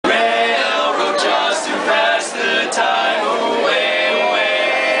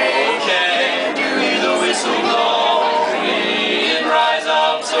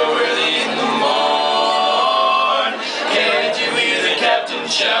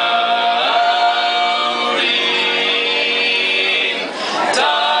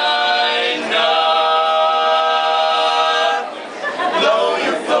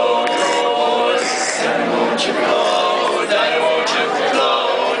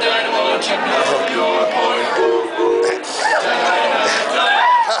introduction.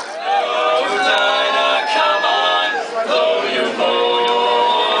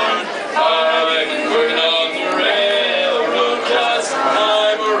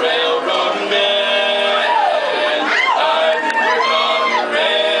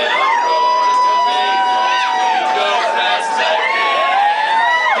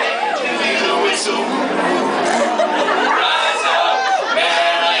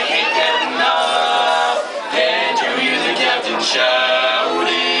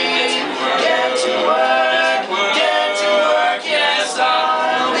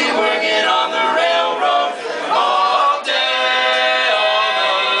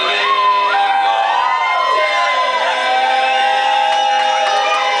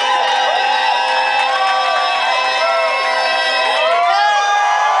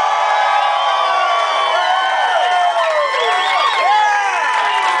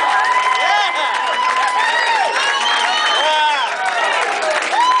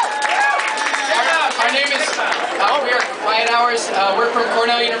 Hours. We're from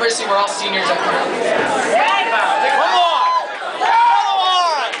Cornell University. We're all seniors at Cornell. Come on!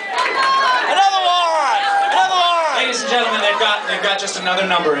 Another one! Ladies and gentlemen, they've got just another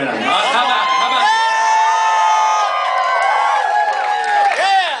number in them. How about it?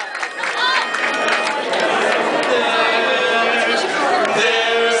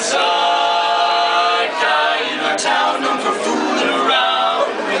 There's a guy in our town known for fooling around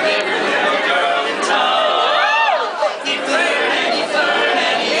with every little girl in town.